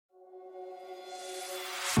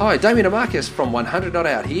Hi, Damien and Marcus from 100 Not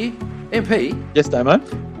Out here. MP, Yes, Damo.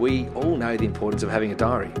 we all know the importance of having a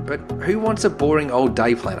diary, but who wants a boring old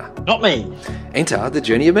day planner? Not me. Enter the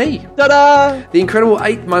Journey of Me, Ta-da! the incredible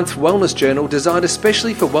 8-month wellness journal designed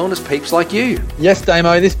especially for wellness peeps like you. Yes,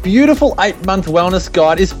 Damo, this beautiful 8-month wellness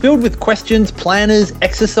guide is filled with questions, planners,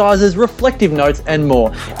 exercises, reflective notes, and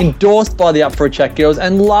more. Endorsed by the Up for a Chat girls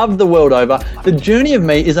and loved the world over, the Journey of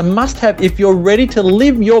Me is a must-have if you're ready to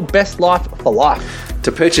live your best life for life.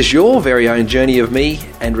 To purchase your very own Journey of Me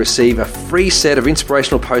and receive a free set of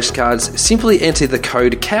inspirational postcards, simply enter the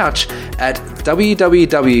code COUCH at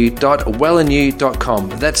www.wellinew.com.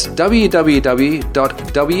 That's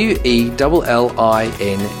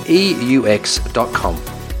www.wellineeux.com.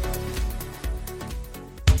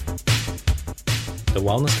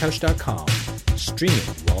 TheWellnessCouch.com, streaming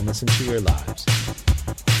wellness into your lives.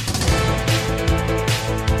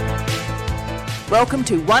 Welcome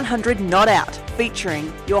to 100 Not Out,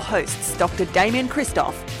 featuring your hosts Dr. Damien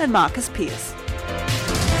Christoph and Marcus Pearce.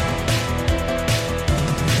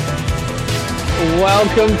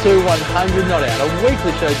 Welcome to 100 Not Out, a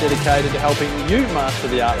weekly show dedicated to helping you master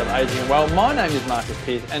the art of aging well. My name is Marcus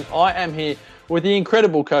Pearce and I am here with the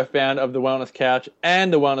incredible co-founder of The Wellness Couch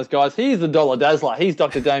and The Wellness Guys. He's the Dollar Dazzler. He's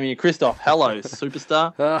Dr. Damien Christoph. Hello,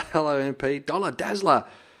 superstar. Hello, MP. Dollar Dazzler.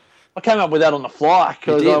 I came up with that on the fly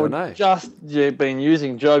because You did, I I would know. just been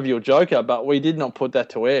using Jovial Joker, but we did not put that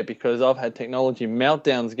to air because I've had technology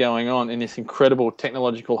meltdowns going on in this incredible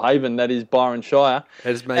technological haven that is Byron Shire. It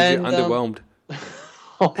has made you And, underwhelmed.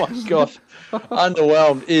 Oh my gosh,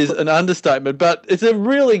 underwhelmed is an understatement, but it's a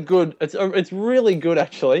really good. It's really good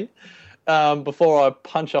actually. Before I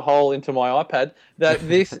punch a hole into my iPad, that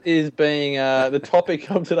this is being the topic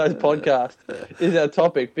of today's podcast is our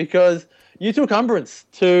topic because you took umbrance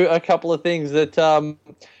to a couple of things that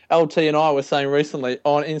LT and I were saying recently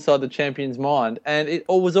on Inside the Champion's Mind, and it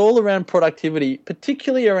was all around productivity,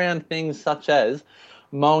 particularly around things such as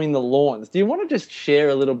mowing the lawns. Do you want to just share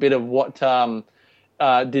a little bit of what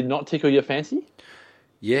did not tickle your fancy?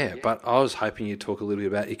 Yeah, but I was hoping you'd talk a little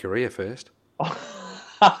bit about Ikaria first.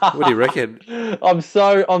 What do you reckon? I'm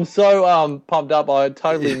so pumped up. I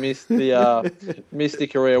totally missed the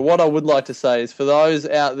Mystic career. What I would like to say is for those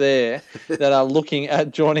out there that are looking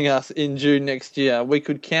at joining us in June next year, we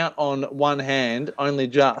could count on one hand, only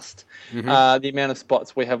just, the amount of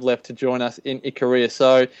spots we have left to join us in Ikaria.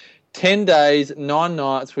 So 10 days, 9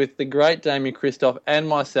 nights with the great Damien Christoph and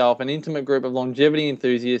myself, an intimate group of longevity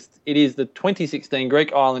enthusiasts. It is the 2016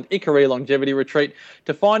 Greek Island Ikaria Longevity Retreat.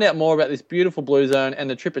 To find out more about this beautiful blue zone and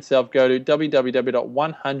the trip itself, go to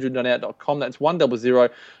www.100notout.com. That's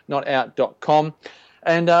 100notout.com.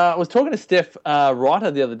 And I was talking to Steph Reiter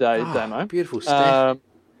the other day, Damo. Beautiful Steph.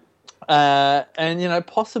 And, you know,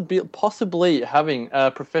 possibly having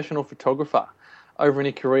a professional photographer over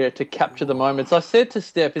in Ikaria to capture the moments. I said to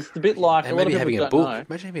Steph, it's a bit like And a lot maybe of having people a don't book. know.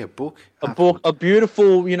 Imagine having a book. A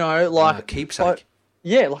beautiful, you know, like A keepsake.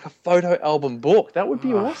 like a photo album book. That would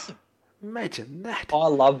be awesome. Imagine that. I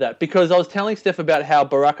love that because I was telling Steph about how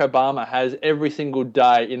Barack Obama has every single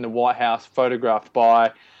day in the White House photographed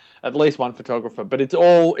by at least one photographer. But it's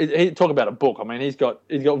all talk about a book. I mean, he's got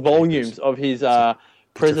volumes of his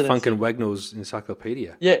presidency. Funk and Wagnall's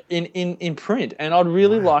encyclopedia. Yeah, in print. And I'd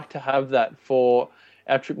really like to have that for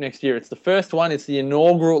our trip next year. It's the first one. It's the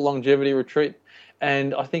inaugural longevity retreat.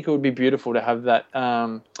 And I think it would be beautiful to have that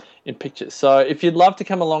in pictures. So if you'd love to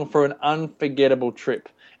come along for an unforgettable trip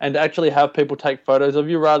and actually have people take photos of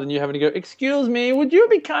you rather than you having to go, excuse me, would you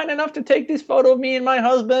be kind enough to take this photo of me and my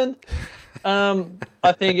husband?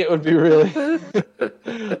 I think it would be really.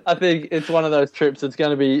 I think it's one of those trips. It's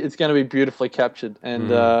going to be beautifully captured, and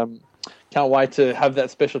can't wait to have that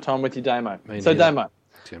special time with you, Damo. So, Damo,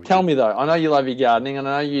 tell me though. I know you love your gardening, and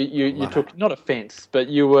I know you took not offence, but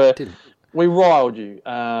you were. We riled you.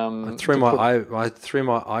 I threw my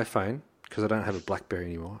iPhone because I don't have a BlackBerry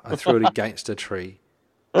anymore. I threw it against a tree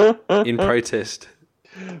in protest.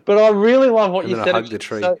 But I really love what you then said. I hugged the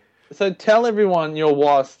tree. So tell everyone your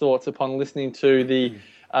wise thoughts upon listening to the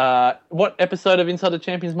what episode of Inside the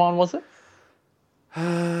Champion's Mind was it?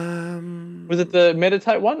 Was it the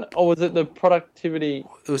meditate one or was it the productivity?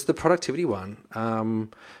 It was the productivity one.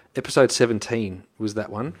 Episode 17 was that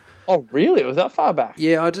one. Oh, really? It was that far back?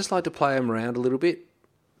 Yeah, I just like to play them around a little bit.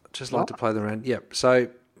 Just like to play them around. Yep. So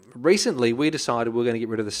recently we decided we're going to get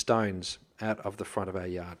rid of the stones out of the front of our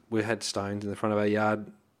yard. We had stones in the front of our yard.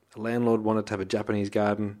 The landlord wanted to have a Japanese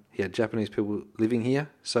garden. He had Japanese people living here,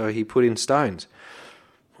 so he put in stones.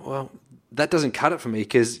 Well, that doesn't cut it for me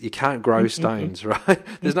because you can't grow stones, right?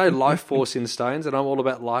 There's no life force in stones, and I'm all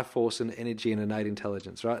about life force and energy and innate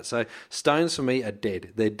intelligence, right? So stones for me are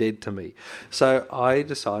dead. They're dead to me. So I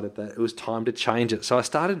decided that it was time to change it. So I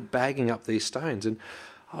started bagging up these stones, and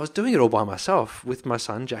I was doing it all by myself with my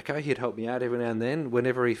son, Jacko. He'd help me out every now and then.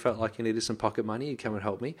 Whenever he felt like he needed some pocket money, he'd come and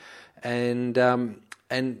help me.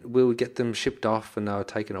 And we would get them shipped off and they were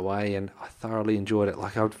taken away, and I thoroughly enjoyed it.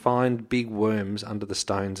 Like, I would find big worms under the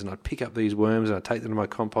stones and I'd pick up these worms and I'd take them to my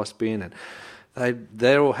compost bin, and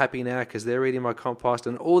they're all happy now because they're eating my compost,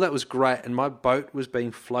 and all that was great, and my boat was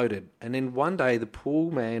being floated. And then one day the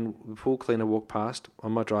pool cleaner walked past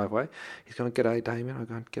on my driveway. He's going, "G'day, Damien." I'm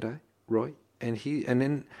going, "G'day, Roy." And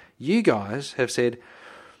then you guys have said,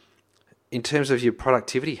 in terms of your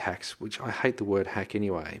productivity hacks, which I hate the word hack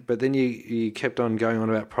anyway, but then you kept on going on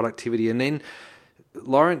about productivity, and then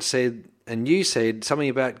Lawrence said, and you said something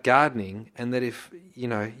about gardening, and that if you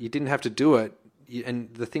didn't have to do it,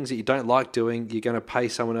 and the things that you don't like doing, you're going to pay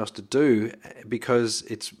someone else to do because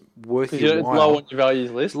it's worth your while. It's low on your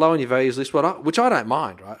values list. It's low on your values list, which I don't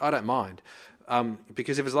mind, right? I don't mind.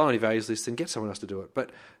 Because if it's low on your values list, then get someone else to do it.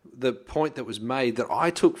 But the point that was made that I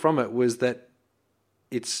took from it was that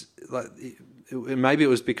it's like, maybe it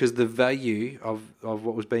was because the value of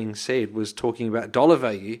what was being said was talking about dollar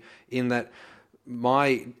value, in that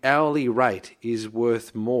my hourly rate is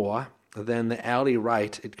worth more than the hourly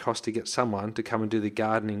rate it costs to get someone to come and do the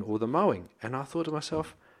gardening or the mowing. And I thought to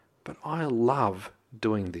myself, but I love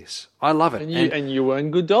doing this. I love it. And you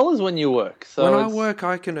earn good dollars when you work. So when I work,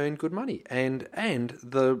 I can earn good money. And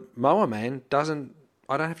the mower man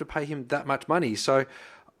I don't have to pay him that much money. So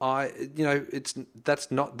that's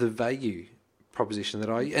not the value proposition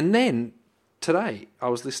and then today I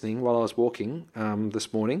was listening while I was walking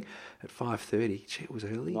this morning at 5:30. Gee, it was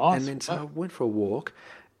early. Nice. And then so I went for a walk,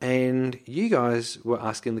 and you guys were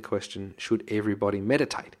asking the question, should everybody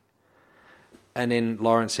meditate? And then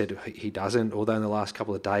Lawrence said he doesn't, although in the last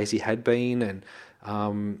couple of days he had been,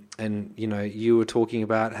 and you were talking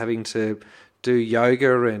about having to do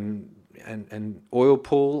yoga and oil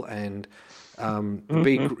pull and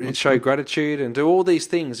show gratitude and do all these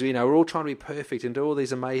things. We're all trying to be perfect and do all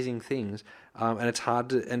these amazing things, and it's hard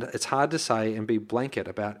to say and be blanket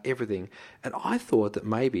about everything. And I thought that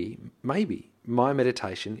maybe my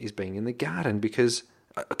meditation is being in the garden because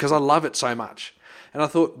I love it so much. And I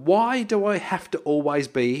thought, why do I have to always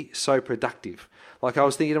be so productive? Like, I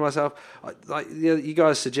was thinking to myself, you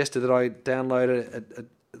guys suggested that I download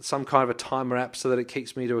some kind of a timer app so that it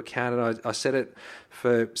keeps me to account, and I set it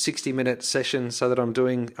for 60-minute sessions so that I'm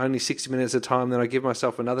doing only 60 minutes at a time. Then I give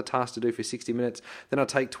myself another task to do for 60 minutes. Then I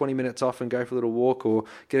take 20 minutes off and go for a little walk or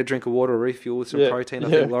get a drink of water or refuel with some protein. I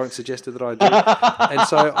think Lawrence suggested that I do. And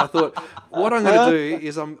so I thought, what I'm going to do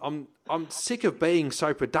is I'm sick of being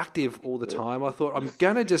so productive all the time. I thought, I'm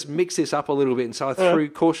going to just mix this up a little bit. And so I threw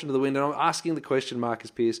caution to the wind, and I'm asking the question, Marcus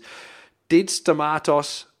Pearce, did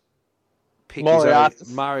Stamatos pick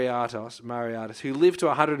Mariatos, who lived to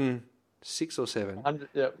 106 or 7?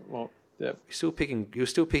 You're still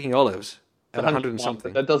picking olives at 100 and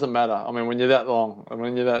something. That doesn't matter. I mean, when you're that long, and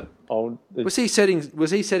when you're that old, was he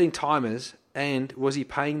setting timers, and was he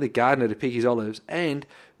paying the gardener to pick his olives? And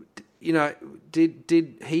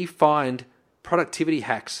did he find productivity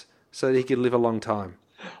hacks so that he could live a long time?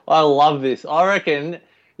 I love this. I reckon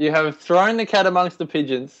you have thrown the cat amongst the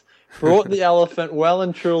pigeons, brought the elephant well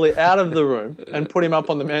and truly out of the room, and put him up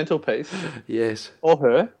on the mantelpiece. Yes. Or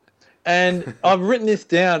her. And I've written this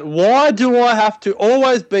down. Why do I have to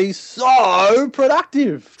always be so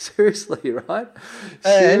productive? Seriously, right?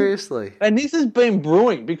 Seriously. And this has been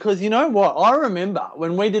brewing because you know what? I remember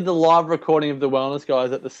when we did the live recording of the Wellness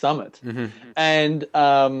Guys at the Summit, and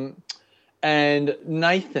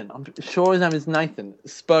Nathan, I'm sure his name is Nathan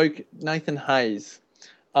Hayes.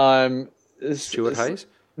 Stuart Hayes?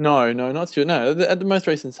 No, not Stuart. No, at the most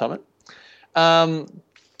recent summit,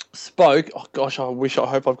 spoke. Oh gosh, I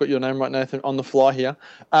hope I've got your name right, Nathan, on the fly here.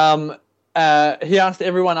 He asked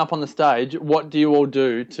everyone up on the stage, "What do you all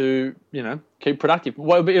do to, keep productive?"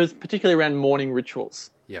 Well, it was particularly around morning rituals.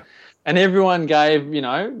 Yeah. And everyone gave,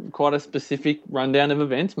 quite a specific rundown of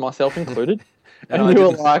events, myself included. and you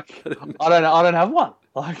were like, "I don't have one."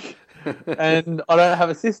 Like. And I don't have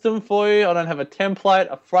a system for you. I don't have a template,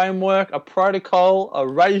 a framework, a protocol, a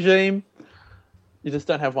regime. You just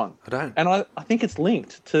don't have one. I don't. And I think it's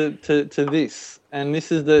linked to this. And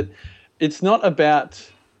this is that it's not about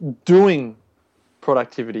doing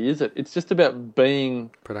productivity, is it? It's just about being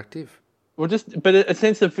productive. But a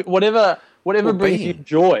sense of whatever brings you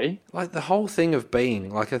joy. Like the whole thing of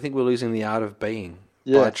being. Like, I think we're losing the art of being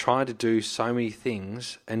by trying to do so many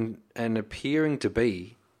things and appearing to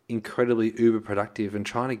be incredibly uber productive and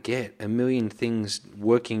trying to get a million things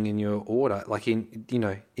working in your order, like in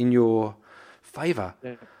your favor.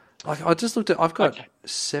 Yeah. Like I just looked at, I've got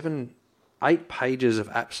Okay. 8 pages of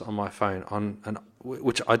apps on my phone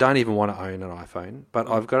which I don't even want to own an iPhone, but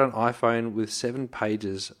I've got an iPhone with 7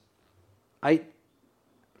 pages, 8. I'm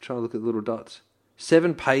trying to look at the little dots.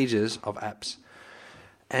 7 pages of apps,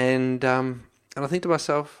 and I think to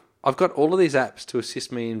myself, I've got all of these apps to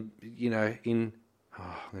assist me in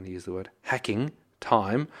I'm going to use the word hacking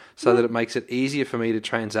time, so that it makes it easier for me to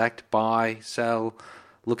transact, buy, sell,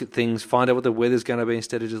 look at things, find out what the weather's going to be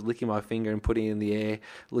instead of just licking my finger and putting it in the air,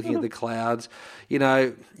 looking at the clouds,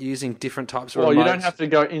 using different types of remotes. Well, you don't have to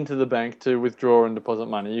go into the bank to withdraw and deposit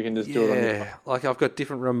money. You can just do it on your phone. Like I've got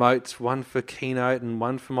different remotes, one for Keynote and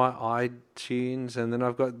one for my iTunes, and then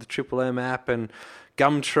I've got the Triple M app and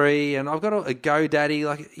Gumtree, and I've got a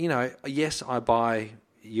GoDaddy. Yes, I buy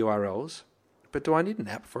URLs, but do I need an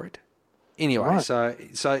app for it? Anyway, Right.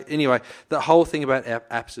 so anyway, the whole thing about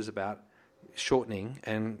apps is about shortening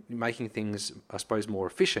and making things, I suppose, more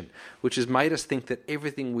efficient, which has made us think that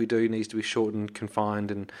everything we do needs to be shortened, confined,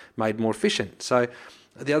 and made more efficient. So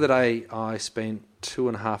the other day, I spent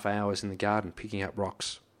 2.5 hours in the garden picking up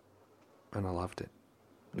rocks, and I loved it.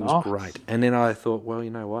 It was Nice. great. And then I thought, well, you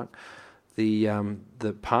know what?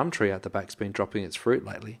 The palm tree out the back's been dropping its fruit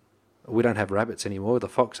lately. We don't have rabbits anymore. The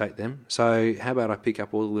fox ate them. So how about I pick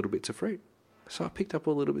up all the little bits of fruit? So I picked up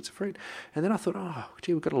all the little bits of fruit. And then I thought, oh,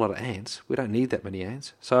 gee, we've got a lot of ants. We don't need that many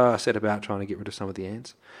ants. So I set about trying to get rid of some of the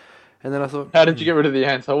ants. And then I thought, How did you get rid of the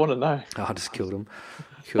ants? I want to know. I just killed them.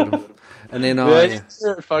 And then There you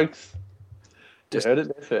hear it, folks. Just- Just heard it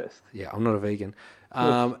there first. Yeah, I'm not a vegan.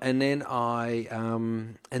 And then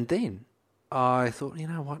I thought, you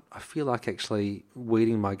know what? I feel like actually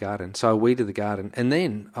weeding my garden. So I weeded the garden, and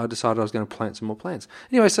then I decided I was going to plant some more plants.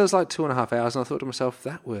 Anyway, so it was like 2.5 hours, and I thought to myself,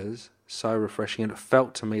 that was so refreshing, and it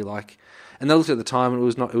felt to me like. And I looked at the time, and it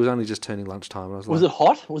was not. It was only just turning lunchtime. And I was like, Was it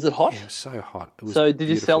hot? Was it hot? Yeah, it was so hot. It was So did you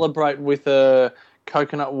beautiful. celebrate with a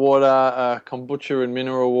coconut water, kombucha and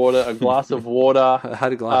mineral water, a glass of water? I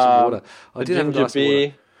had a glass of water. I a did have a ginger glass of beer.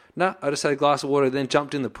 water. No, I just had a glass of water, then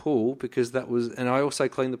jumped in the pool because that was, and I also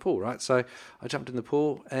cleaned the pool, right? So I jumped in the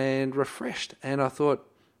pool and refreshed, and I thought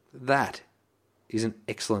that is an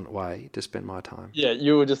excellent way to spend my time. Yeah,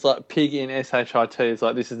 you were just like pig in SHIT. It's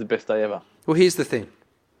like, this is the best day ever. Well, here's the thing.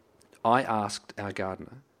 I asked our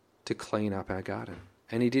gardener to clean up our garden,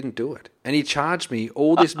 and he didn't do it. And he charged me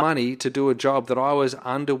all this money to do a job that I was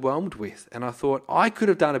underwhelmed with. And I thought, I could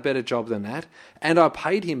have done a better job than that. And I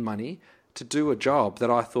paid him money to do a job that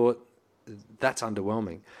I thought, that's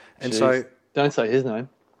underwhelming. And so Jeez. Don't say his name.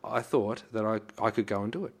 I thought that I could go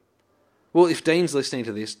and do it. Well, if Dean's listening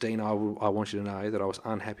to this, Dean, I want you to know that I was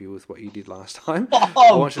unhappy with what you did last time. I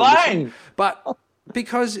Oh, want you to listen. bang! But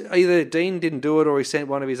because either Dean didn't do it or he sent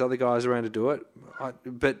one of his other guys around to do it,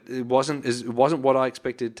 but it wasn't what I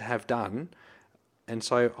expected to have done, and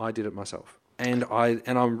so I did it myself. And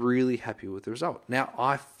I'm really happy with the result. Now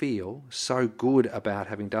I feel so good about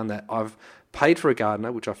having done that. I've paid for a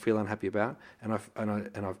gardener, which I feel unhappy about, and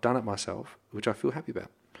I've done it myself, which I feel happy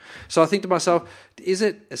about. So I think to myself, is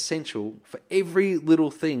it essential for every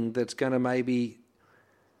little thing that's going to maybe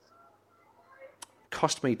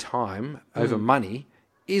cost me time over money?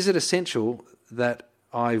 Is it essential that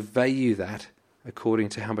I value that according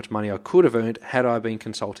to how much money I could have earned had I been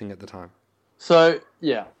consulting at the time? So,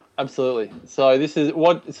 yeah, absolutely. So this is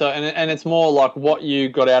what, so, and it's more like what you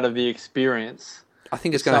got out of the experience. I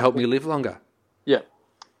think it's going to help me live longer. Yeah.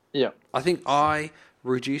 Yeah. I think I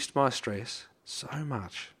reduced my stress so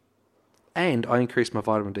much. And I increased my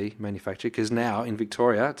vitamin D manufacture because now in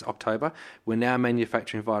Victoria, it's October, we're now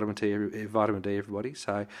manufacturing vitamin D, everybody.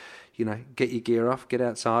 So, get your gear off, get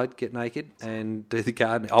outside, get naked and do the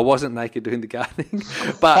gardening. I wasn't naked doing the gardening,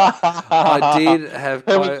 but I did have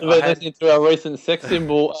Listening to our recent sex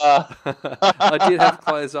symbol. I did have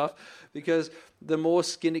clothes off because the more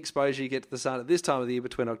skin exposure you get to the sun at this time of the year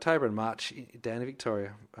between October and March down in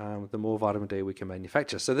Victoria, the more vitamin D we can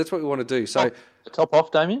manufacture. So that's what we want to do. So Top off,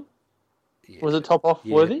 Damien? yeah, Was it top off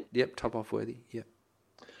yeah, worthy? Yep, top off worthy. Yep.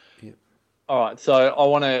 All right, so I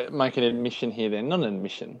want to make an admission here then. Not an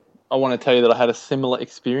admission. I want to tell you that I had a similar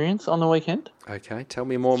experience on the weekend. Okay, tell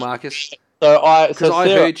me more, Marcus. Because I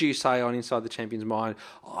heard you say on Inside the Champion's Mind,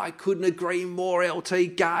 I couldn't agree more,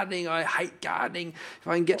 LT, gardening, I hate gardening. If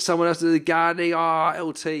I can get someone else to do the gardening,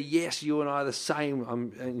 LT, yes, you and I are the same.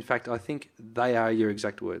 In fact, I think they are your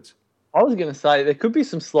exact words. I was going to say there could be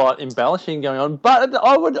some slight embellishing going on, but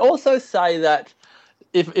I would also say that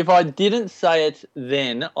if I didn't say it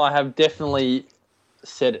then, I have definitely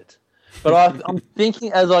said it. But I'm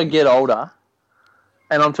thinking as I get older,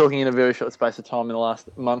 and I'm talking in a very short space of time in the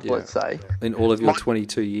last month, Yeah. let's say, In all of your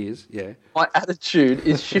 22 years, yeah. my attitude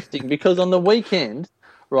is shifting because on the weekend,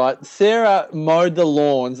 right, Sarah mowed the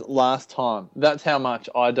lawns last time. That's how much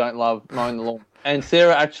I don't love mowing the lawn. And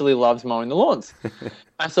Sarah actually loves mowing the lawns.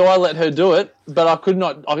 And so I let her do it, but I could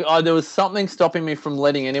not. There was something stopping me from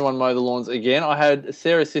letting anyone mow the lawns again. I had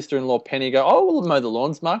Sarah's sister-in-law, Penny, go, "Oh, we'll mow the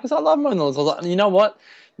lawns, Marcus. I love mowing the lawns." I was like, you know what?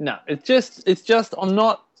 No, it's just,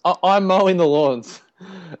 I'm mowing the lawns.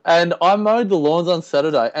 And I mowed the lawns on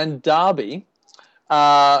Saturday, and Darby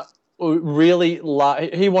really,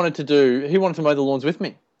 he wanted to mow the lawns with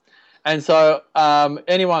me. And so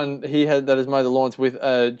anyone that has mowed the lawns with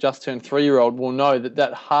a just turned 3-year-old will know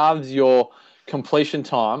that halves your completion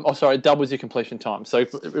time. Oh, sorry, it doubles your completion time. So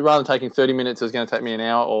rather than taking 30 minutes, it was going to take me an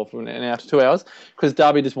hour or from an hour to 2 hours because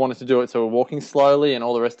Darby just wanted to do it. So we're walking slowly and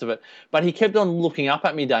all the rest of it. But he kept on looking up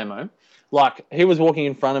at me, Damo. Like he was walking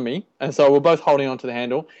in front of me. And so we're both holding onto the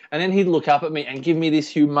handle. And then he'd look up at me and give me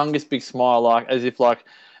this humongous big smile, like as if like,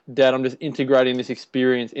 Dad, I'm just integrating this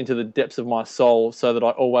experience into the depths of my soul so that I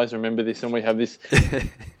always remember this and we have this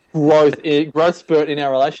growth spurt in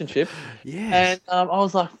our relationship. Yes. And I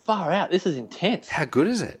was like, far out, this is intense. How good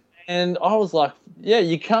is it? And I was like, yeah,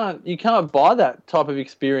 you can't buy that type of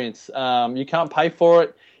experience. You can't pay for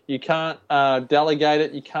it. You can't delegate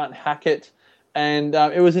it. You can't hack it. And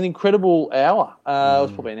it was an incredible hour. It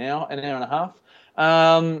was probably an hour and a half.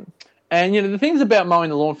 And, the things about mowing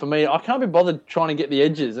the lawn for me, I can't be bothered trying to get the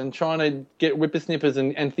edges and trying to get whippersnippers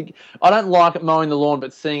and think. I don't like mowing the lawn,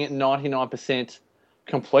 but seeing it 99%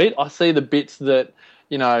 complete. I see the bits that,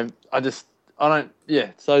 it's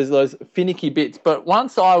those finicky bits. But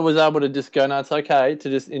once I was able to just go, no, it's okay to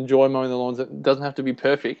just enjoy mowing the lawns. It doesn't have to be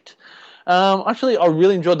perfect. Actually, I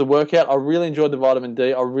really enjoyed the workout. I really enjoyed the vitamin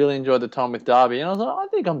D. I really enjoyed the time with Darby. And I was like, I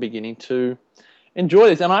think I'm beginning to enjoy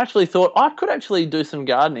this. And I actually thought I could actually do some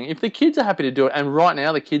gardening. If the kids are happy to do it, and right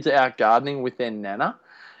now the kids are out gardening with their Nana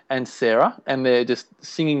and Sarah, and they're just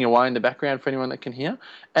singing away in the background for anyone that can hear,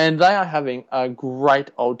 and they are having a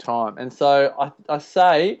great old time. And so I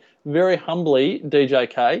say very humbly,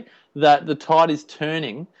 DJK, that the tide is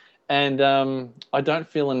turning, and I don't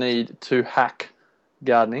feel a need to hack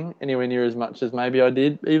gardening anywhere near as much as maybe I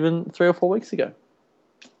did even 3 or 4 weeks ago.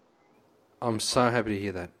 I'm so happy to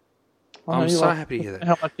hear that. I'm so happy to hear that.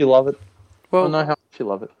 How much you love it. Well, I know how much you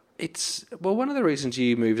love it. One of the reasons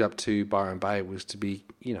you moved up to Byron Bay was to be,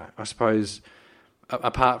 I suppose,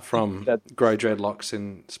 apart from grow dreadlocks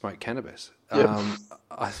and smoke cannabis. Yep.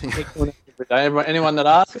 I think anyone that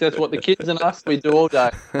asks, that's what the kids and us, we do all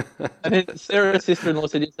day. And then Sarah's sister-in-law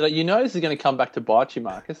said yesterday, this is going to come back to bite you,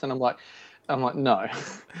 Marcus. And I'm like, no.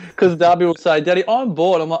 Because Darby will say, Daddy, I'm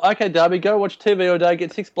bored. I'm like, okay, Darby, go watch TV all day,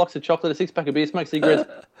 get 6 blocks of chocolate, a 6-pack of beer, smoke cigarettes,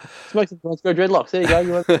 smoke some joints, grow dreadlocks. There you go.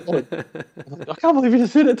 You won't be bored. I can't believe you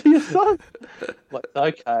just said it to your son. I'm like,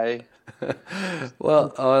 okay.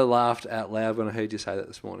 Well, I laughed out loud when I heard you say that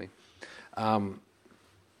this morning.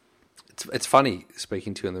 It's funny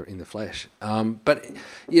speaking to you in the flesh. But,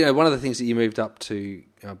 one of the things that you moved up to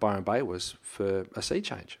Byron Bay was for a sea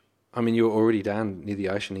change. I mean, you were already down near the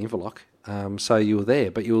ocean in Inverloch. So you were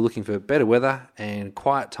there, but you were looking for better weather and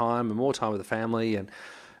quiet time and more time with the family,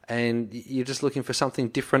 and you're just looking for something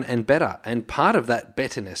different and better. And part of that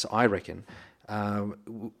betterness, I reckon,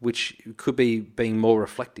 which could be being more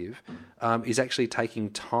reflective, is actually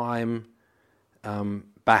taking time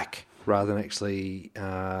back rather than actually,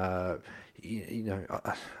 I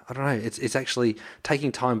don't know. It's actually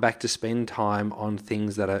taking time back to spend time on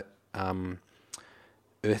things that are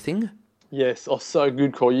earthing. Yes, so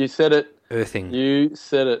good call. You said it. Earthing. You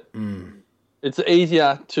said it. It's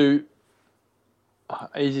easier to...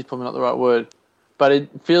 easy is probably not the right word, but it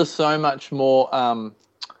feels so much more...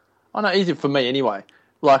 easier for me anyway.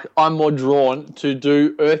 Like, I'm more drawn to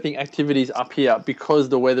do earthing activities up here because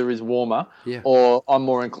the weather is warmer, or I'm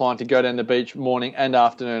more inclined to go down the beach morning and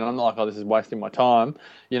afternoon. I'm not like, this is wasting my time.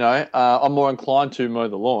 I'm more inclined to mow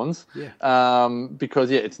the lawns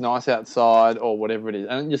because, it's nice outside or whatever it is.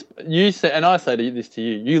 And I say this to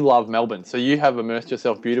you, you love Melbourne, so you have immersed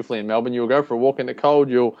yourself beautifully in Melbourne. You'll go for a walk in the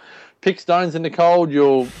cold, you'll pick stones in the cold,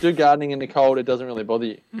 you'll do gardening in the cold. It doesn't really bother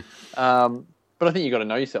you. But I think you got to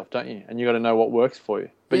know yourself, don't you? And you got to know what works for you.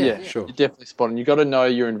 But sure. You're definitely spot on. You got to know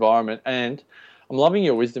your environment. And I'm loving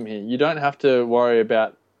your wisdom here. You don't have to worry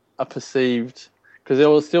about a perceived, because there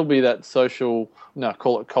will still be that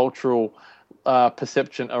call it cultural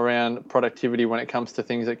perception around productivity when it comes to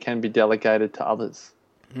things that can be delegated to others.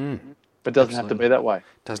 But it doesn't have to be that way.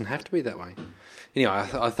 Doesn't have to be that way. Anyway,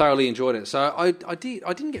 I thoroughly enjoyed it. So I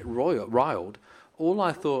didn't get riled. All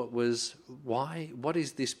I thought was, why? What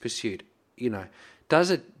is this pursuit? Does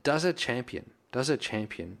a champion does a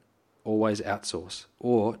champion always outsource,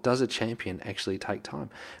 or does a champion actually take time?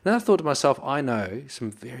 And I thought to myself, I know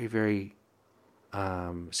some very, very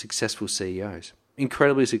successful CEOs,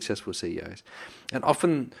 incredibly successful CEOs, and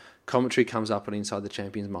often commentary comes up on Inside the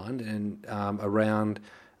Champion's Mind and around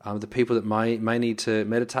the people that may need to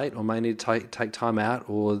meditate or may need to take time out,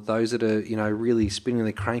 or those that are really spinning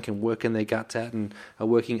the crank and working their guts out and are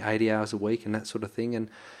working 80 hours a week and that sort of thing.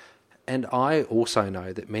 And I also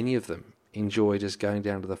know that many of them enjoy just going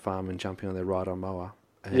down to the farm and jumping on their ride-on mower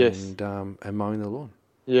and mowing the lawn.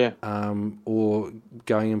 Yeah. Or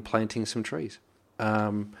going and planting some trees.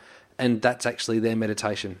 And that's actually their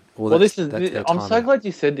meditation. Or I'm so out. glad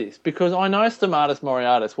you said this, because I know Stamatis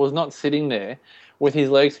Moriatis was not sitting there with his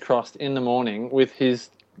legs crossed in the morning with his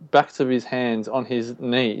backs of his hands on his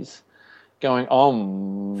knees going,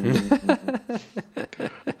 or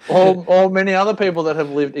many other people that have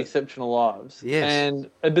lived exceptional lives. Yes.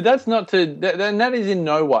 But that's not and that is in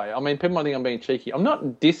no way. I mean, people might think I'm being cheeky. I'm not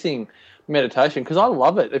dissing meditation, because I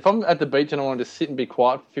love it. If I'm at the beach and I want to sit and be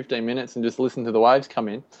quiet for 15 minutes and just listen to the waves come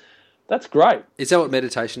in, that's great. Is that what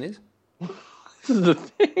meditation is? This is the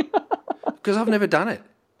thing. Because I've never done it.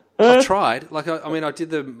 I've tried. I did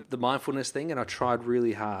the mindfulness thing, and I tried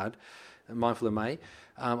really hard. Mindful of May.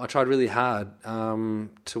 I tried really hard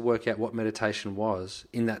to work out what meditation was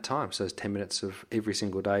in that time. So it's 10 minutes of every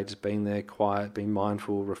single day, just being there, quiet, being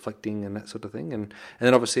mindful, reflecting, and that sort of thing. And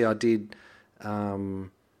then obviously I did.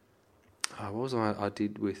 What was I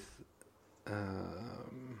did with? I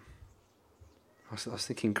was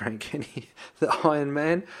thinking Grant Kenny, the Iron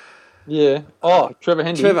Man. Yeah. Oh, Trevor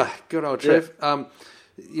Hendy. Good old Trev. Yeah.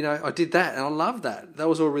 I did that, and I loved that. That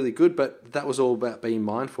was all really good, but that was all about being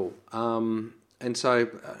mindful. And so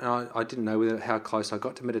I didn't know how close I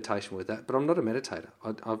got to meditation with that, but I'm not a meditator.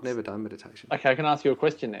 I've never done meditation. Okay, I can ask you a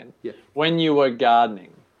question then. Yeah. When you were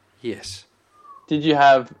gardening, yes, did you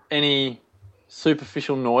have any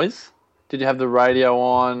superficial noise? Did you have the radio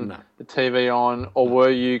on, no, the TV on, or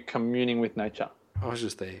were you communing with nature? I was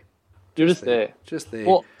just there. You're just there. Just there.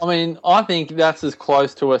 Well, I mean, I think that's as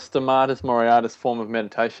close to a Stamatis Moriatis form of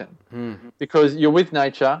meditation, because you're with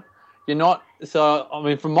nature. You're not. So, I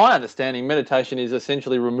mean, from my understanding, meditation is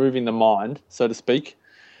essentially removing the mind, so to speak,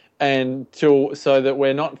 so that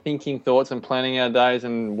we're not thinking thoughts and planning our days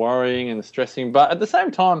and worrying and stressing. But at the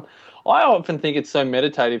same time, I often think it's so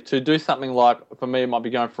meditative to do something like, for me, it might be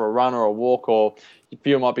going for a run or a walk, or for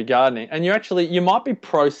you, it might be gardening. And you might be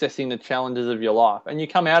processing the challenges of your life, and you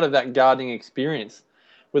come out of that gardening experience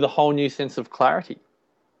with a whole new sense of clarity.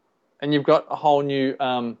 And you've got a whole new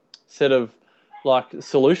set of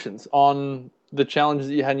solutions on the challenges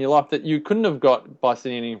that you had in your life that you couldn't have got by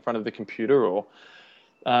sitting in front of the computer or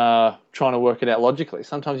trying to work it out logically.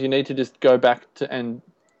 Sometimes you need to just go back and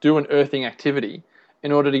do an earthing activity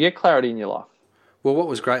in order to get clarity in your life. Well, what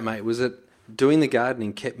was great, mate, was that doing the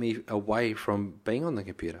gardening kept me away from being on the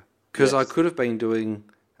computer, because I could have been doing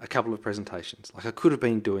a couple of presentations. I could have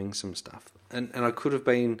been doing some stuff, and I could have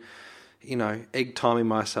been, egg timing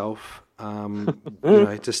myself,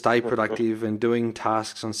 to stay productive and doing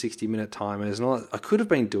tasks on 60-minute timers and all that. I could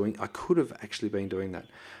have actually been doing that,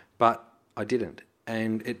 but I didn't.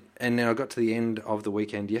 And then I got to the end of the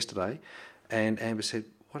weekend yesterday, and Amber said,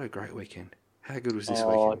 "What a great weekend! How good was this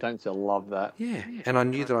weekend?" Oh, don't you love that? Yeah, and I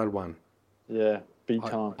knew that I'd won. Yeah, big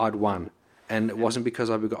time. I'd won, and it wasn't because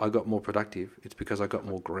I got more productive. It's because I got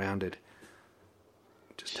more grounded.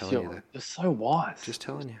 Just telling you that. You're so wise. Just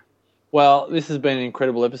telling you. Well, this has been an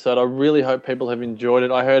incredible episode. I really hope people have enjoyed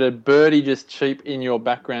it. I heard a birdie just cheep in your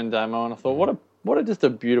background demo, and I thought, what a just a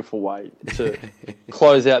beautiful way to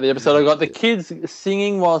close out the episode. I've got the kids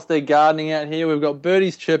singing whilst they're gardening out here. We've got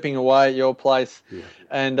birdies chirping away at your place. Yeah.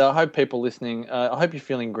 And I hope people listening, I hope you're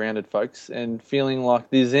feeling grounded, folks, and feeling like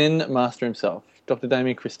the Zen master himself, Dr.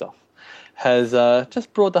 Damien Christoph, has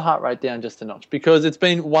just brought the heart rate down just a notch, because it's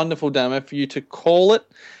been wonderful, Damo, for you to call it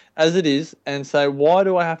as it is and say, why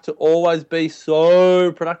do I have to always be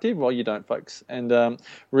so productive? Well, you don't, folks. And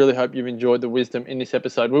really hope you've enjoyed the wisdom in this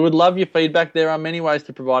episode. We would love your feedback. There are many ways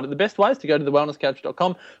to provide it. The best way is to go to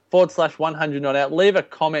thewellnesscouch.com/100 not out. Leave a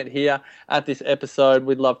comment here at this episode.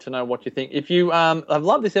 We'd love to know what you think. If you have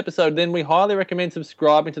loved this episode, then we highly recommend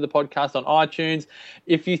subscribing to the podcast on iTunes.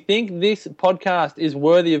 If you think this podcast is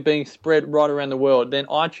worthy of being spread right around the world, then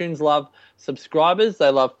iTunes love subscribers, they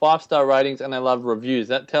love 5-star ratings, and they love reviews.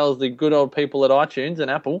 That tells the good old people at iTunes and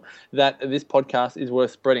Apple that this podcast is worth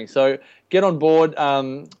spreading. So get on board,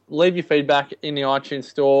 leave your feedback in the iTunes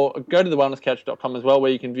store. Go to thewellnesscouch.com as well,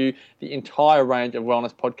 where you can view the entire range of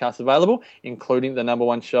wellness podcasts available, including the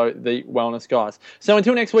 #1 show, The Wellness Guys. So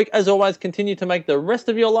until next week, as always, continue to make the rest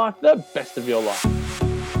of your life the best of your life.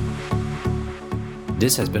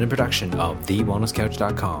 This has been a production of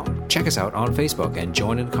TheWellnessCouch.com. Check us out on Facebook and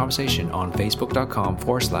join in the conversation on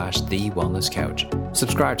Facebook.com/TheWellnessCouch.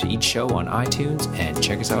 Subscribe to each show on iTunes and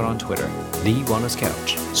check us out on Twitter. The Wellness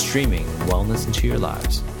Couch, streaming wellness into your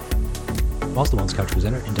lives. Whilst the Wellness Couch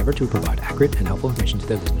presenter endeavor to provide accurate and helpful information to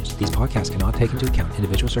their listeners, these podcasts cannot take into account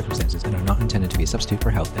individual circumstances and are not intended to be a substitute for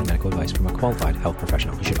health and medical advice from a qualified health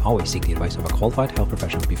professional. You should always seek the advice of a qualified health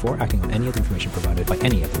professional before acting on any of the information provided by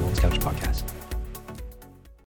any of the Wellness Couch podcasts.